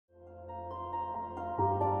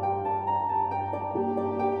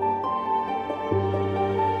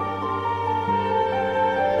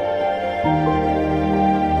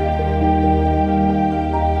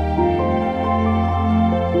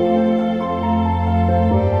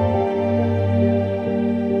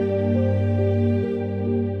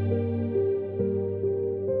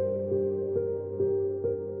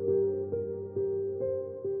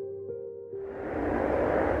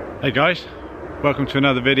Hey guys, welcome to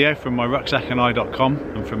another video from my rucksackandI.com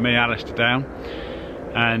and from me, Alistair Down.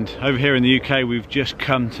 And over here in the UK we've just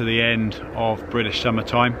come to the end of British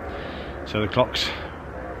summertime, so the clocks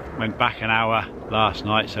went back an hour last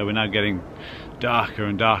night, so we're now getting darker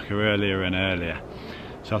and darker, earlier and earlier.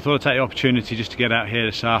 So I thought I'd take the opportunity just to get out here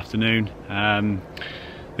this afternoon.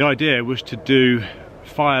 The idea was to do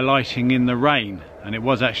fire lighting in the rain, and it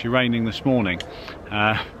was actually raining this morning,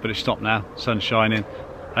 but it's stopped now, sun's shining.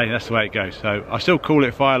 Hey, that's the way it goes. So I still call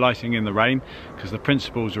it fire lighting in the rain because the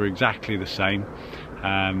principles are exactly the same,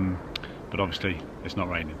 but obviously it's not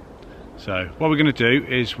raining. So what we're going to do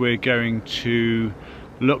is we're going to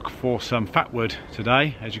look for some fatwood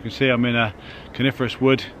today. As you can see, I'm in a coniferous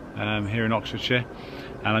wood here in Oxfordshire,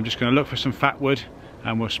 and I'm just going to look for some fatwood,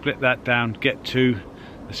 and we'll split that down, get to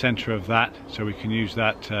the centre of that so we can use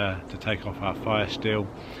that to take off our fire steel,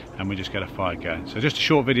 and we just get a fire going. So just a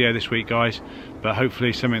short video this week guys, but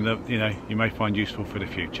hopefully something that you may find useful for the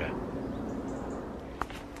future.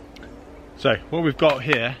 So what we've got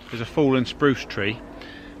here is a fallen spruce tree,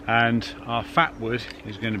 and our fatwood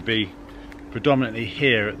is going to be predominantly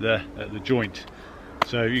here at the joint.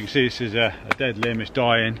 So you can see this is a dead limb, it's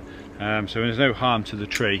dying, so there's no harm to the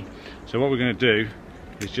tree. So what we're going to do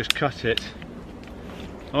is just cut it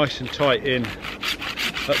nice and tight in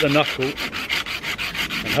at the knuckle,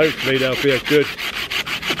 and hopefully there'll be a good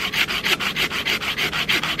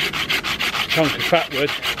chunk of fatwood.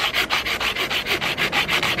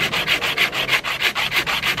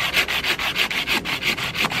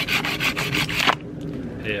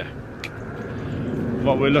 Here.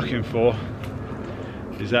 What we're looking for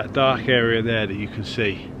is that dark area there that you can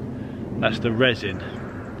see. That's the resin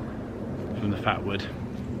from the fatwood,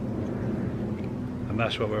 and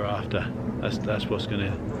that's what we're after. That's what's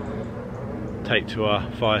going to take to our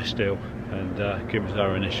fire steel and give us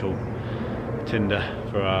our initial tinder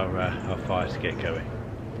for our fires to get going.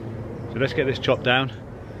 So let's get this chopped down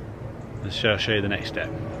and I'll show you the next step.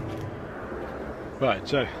 Right,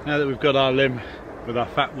 so now that we've got our limb with our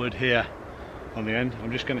fatwood here on the end,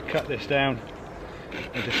 I'm just going to cut this down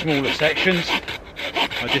into smaller sections.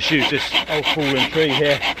 I just use this old fallen tree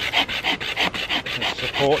here as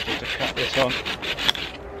support just to cut this on.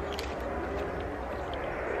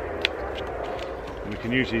 And we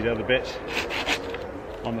can use these other bits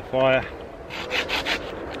on the fire.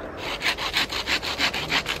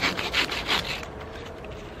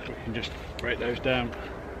 We can just break those down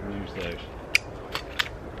and use those.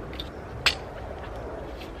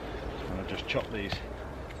 And I'll just chop these.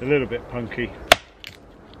 It's a little bit punky.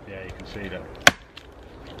 Yeah, you can see that.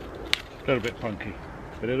 A little bit punky,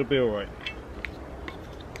 but it'll be alright.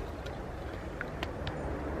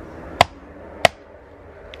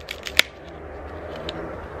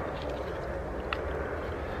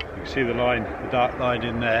 You can see the line, the dark line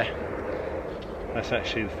in there. That's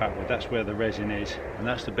actually the fatwood. That's where the resin is, and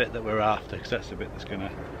that's the bit that we're after, because that's the bit that's going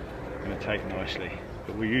to take nicely.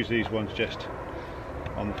 But we use these ones just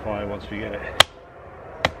on the fire once we get it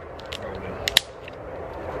rolling.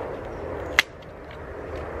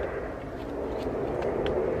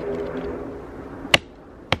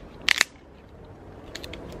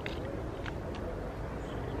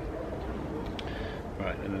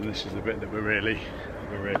 Right, and then this is the bit that we're really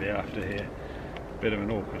after here. Bit of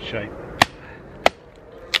an awkward shape.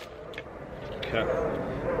 Cut.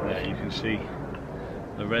 There you can see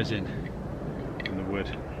the resin in the wood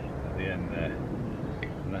at the end there,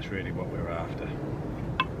 and that's really what we're after.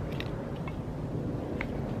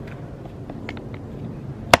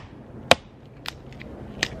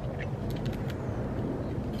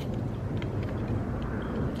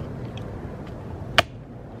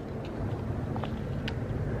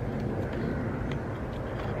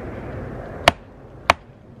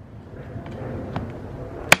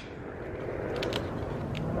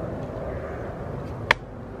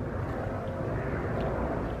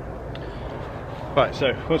 Right,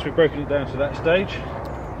 so once we've broken it down to that stage,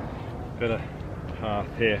 got a half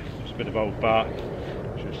here, just a bit of old bark,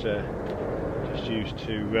 which was just used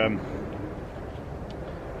to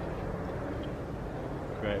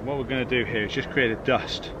create. What we're going to do here is just create a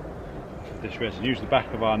dust of this resin. Use the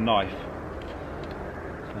back of our knife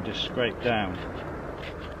and just scrape down,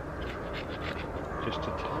 just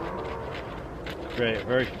to create a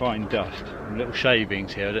very fine dust. And little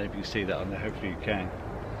shavings here, I don't know if you can see that on there, hopefully you can.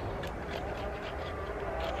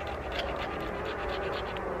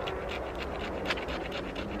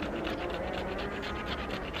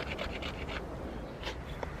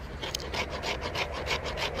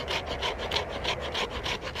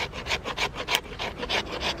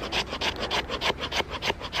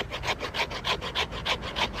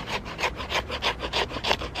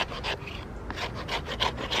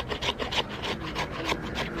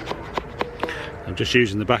 I'm just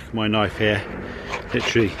using the back of my knife here,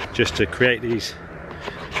 literally just to create these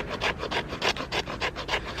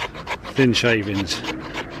thin shavings. You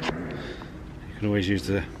can always use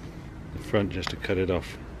the front just to cut it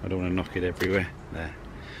off. I don't want to knock it everywhere. There.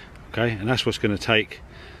 Okay, and that's what's going to take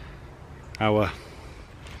our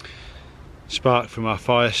spark from our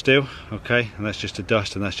fire steel. Okay, and that's just a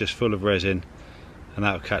dust, and that's just full of resin, and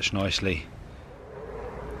that'll catch nicely.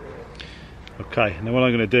 Okay, and then what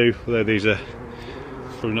I'm going to do, although these are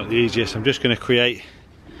probably not the easiest, I'm just going to create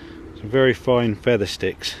some very fine feather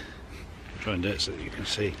sticks. I'll try and do it so that you can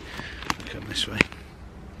see. I'll come this way.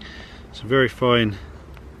 Some very fine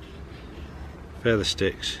feather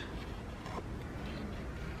sticks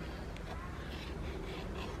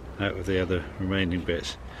out of the other remaining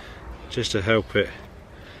bits, just to help it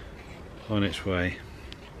on its way.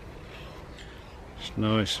 It's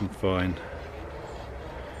nice and fine.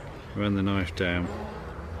 Run the knife down.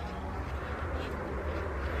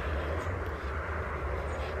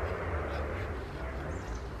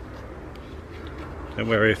 Don't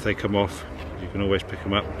worry if they come off, you can always pick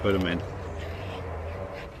them up and put them in.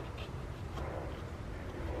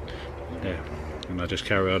 Yeah, and I'll just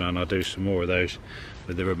carry on and I'll do some more of those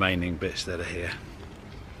with the remaining bits that are here.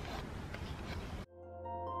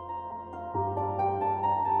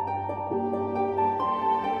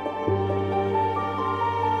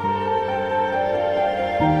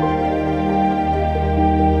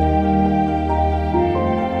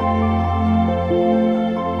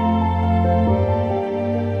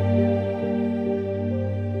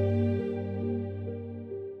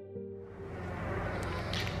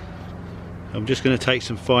 I'm just going to take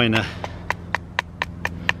some finer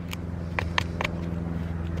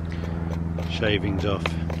shavings off.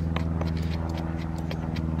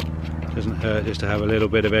 Doesn't hurt just to have a little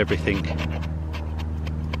bit of everything.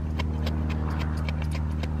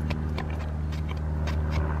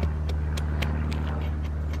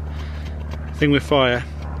 The thing with fire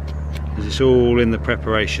is it's all in the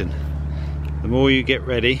preparation. The more you get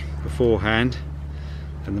ready beforehand,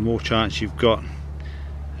 and the more chance you've got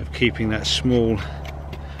of keeping that small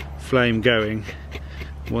flame going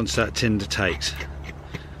once that tinder takes.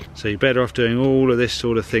 So you're better off doing all of this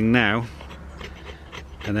sort of thing now,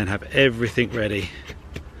 and then have everything ready,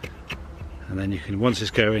 and then you can, once it's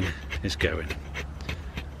going, it's going.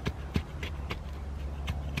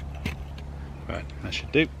 Right, that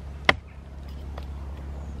should do.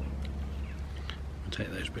 I'll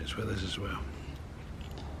take those bits with us as well.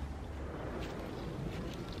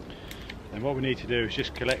 And what we need to do is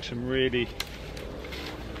just collect some really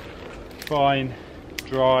fine,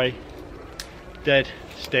 dry, dead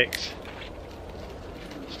sticks,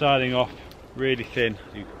 starting off really thin,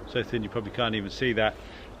 so thin you probably can't even see that,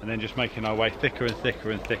 and then just making our way thicker and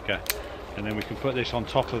thicker and thicker, and then we can put this on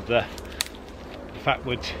top of the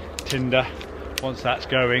fatwood tinder once that's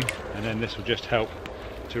going, and then this will just help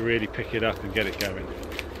to really pick it up and get it going.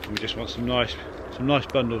 And we just want some nice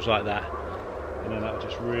bundles like that, and then that will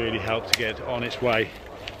just really help to get it on its way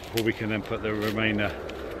before we can then put the remainder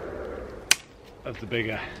of the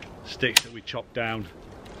bigger sticks that we chopped down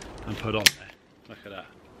and put on there. Look at that,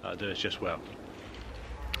 that'll do us just well.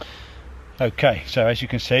 Okay, so as you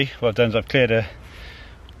can see, what I've done is I've cleared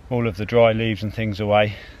all of the dry leaves and things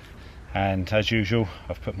away, and as usual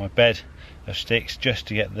I've put my bed of sticks just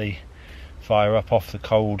to get the fire up off the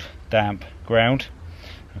cold damp ground.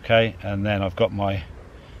 Okay, and then I've got my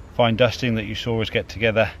fine dusting that you saw us get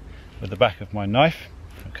together with the back of my knife.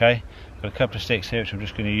 Okay, got a couple of sticks here which I'm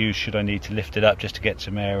just going to use should I need to lift it up just to get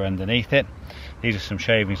some air underneath it. These are some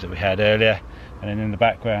shavings that we had earlier, and then in the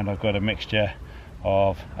background I've got a mixture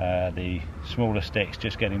of the smaller sticks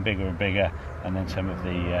just getting bigger and bigger, and then some of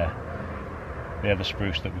the other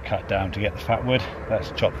spruce that we cut down to get the fat wood.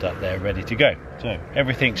 That's chopped up there, ready to go. So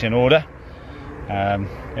everything's in order,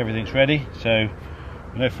 everything's ready, so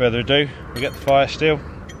with no further ado we get the fire steel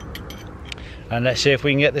and let's see if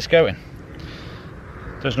we can get this going.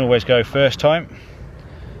 Doesn't always go first time,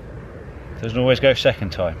 doesn't always go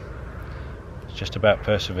second time, it's just about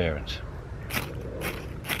perseverance.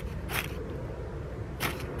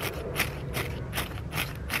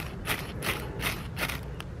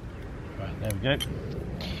 Right, there we go.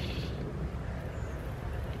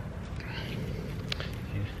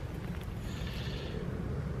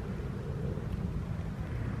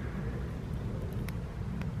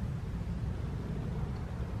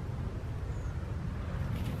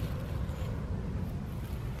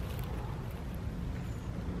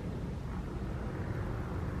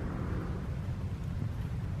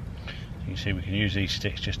 You can see we can use these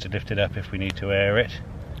sticks just to lift it up if we need to air it.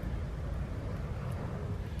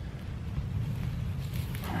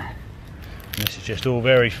 And this This is just all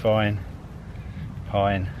very fine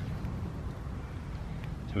pine.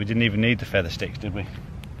 So we didn't even need the feather sticks, did we?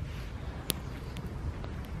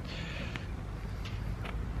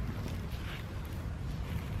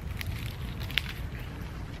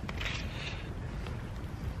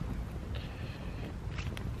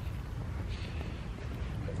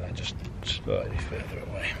 Put that just slightly further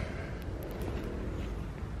away.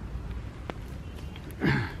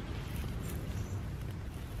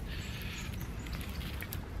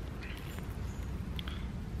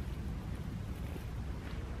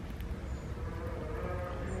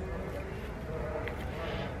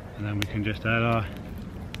 And then we can just add our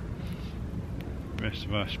rest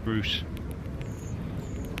of our spruce.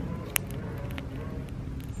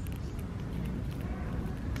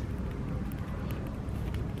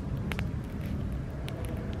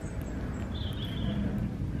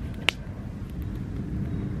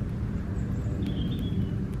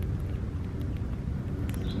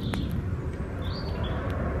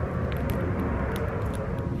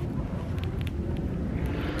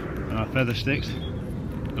 And our feather sticks.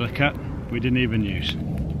 Look at, we didn't even use,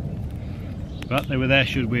 but they were there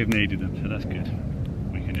should we have needed them, so that's good.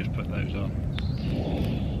 We can just put those on,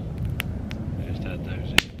 just add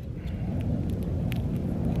those in.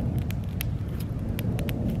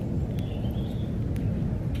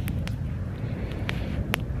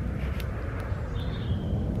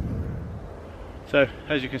 So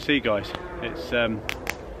as you can see guys, it's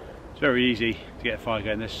very easy to get a fire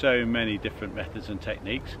going. There's so many different methods and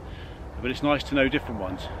techniques, but it's nice to know different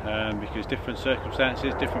ones, because different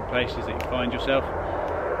circumstances, different places that you find yourself.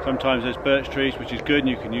 Sometimes there's birch trees, which is good, and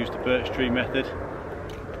you can use the birch tree method.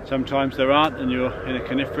 Sometimes there aren't, and you're in a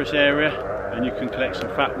coniferous area, and you can collect some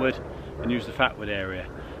fatwood and use the fatwood area.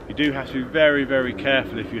 You do have to be very, very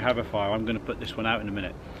careful if you have a fire. I'm going to put this one out in a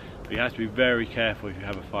minute, but you have to be very careful if you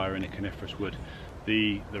have a fire in a coniferous wood.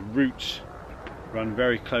 The roots run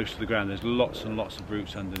very close to the ground. There's lots and lots of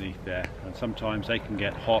roots underneath there, and sometimes they can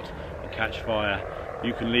get hot and catch fire.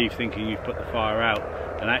 You can leave thinking you've put the fire out,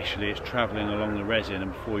 and actually it's travelling along the resin,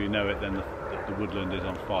 and before you know it, then the woodland is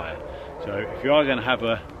on fire. So if you are going to have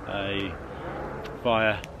a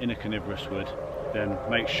fire in a coniferous wood, then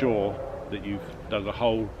make sure that you've dug a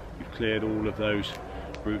hole, you've cleared all of those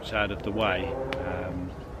roots out of the way,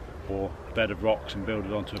 or a bed of rocks, and build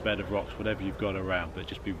it onto a bed of rocks, whatever you've got around, but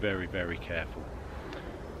just be very, very careful.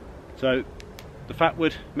 So the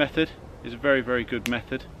fatwood method is a very, very good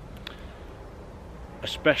method,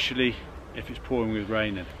 especially if it's pouring with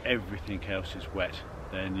rain and everything else is wet.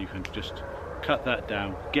 Then you can just cut that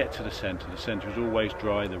down, get to the centre. The centre is always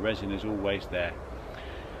dry, the resin is always there,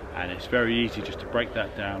 and it's very easy just to break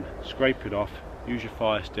that down, scrape it off, use your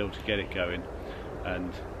fire still to get it going,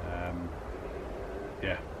 and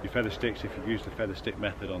yeah, your feather sticks, if you use the feather stick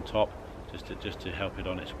method on top, just to help it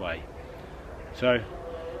on its way. So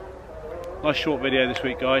nice short video this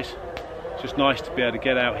week guys. It's just nice to be able to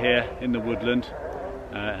get out here in the woodland,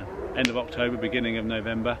 end of October, beginning of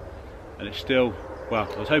November, and it's still,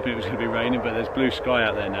 well, I was hoping it was going to be raining, but there's blue sky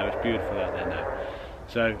out there now. It's beautiful out there now.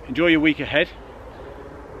 So enjoy your week ahead.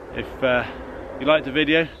 If you liked the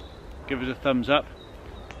video, give us a thumbs up.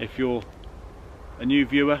 If you're a new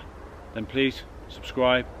viewer, then please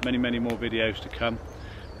subscribe. Many, many more videos to come.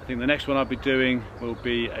 I think the next one I'll be doing will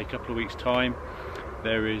be a couple of weeks time.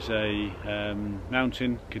 There is a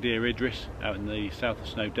mountain, Kadir Idris, out in the south of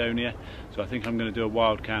Snowdonia, so I think I'm going to do a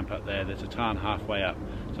wild camp up there. There's a tarn halfway up,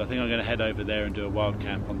 so I think I'm going to head over there and do a wild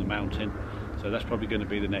camp on the mountain. So that's probably going to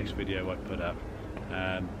be the next video I put up.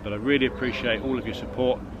 But I really appreciate all of your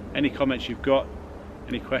support. Any comments you've got,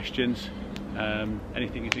 any questions,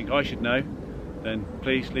 anything you think I should know, then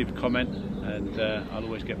please leave a comment, and I'll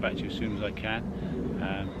always get back to you as soon as I can.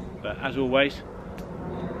 But as always,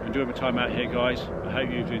 enjoy my time out here guys. I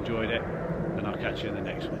hope you've enjoyed it, and I'll catch you in the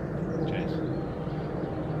next one. Cheers.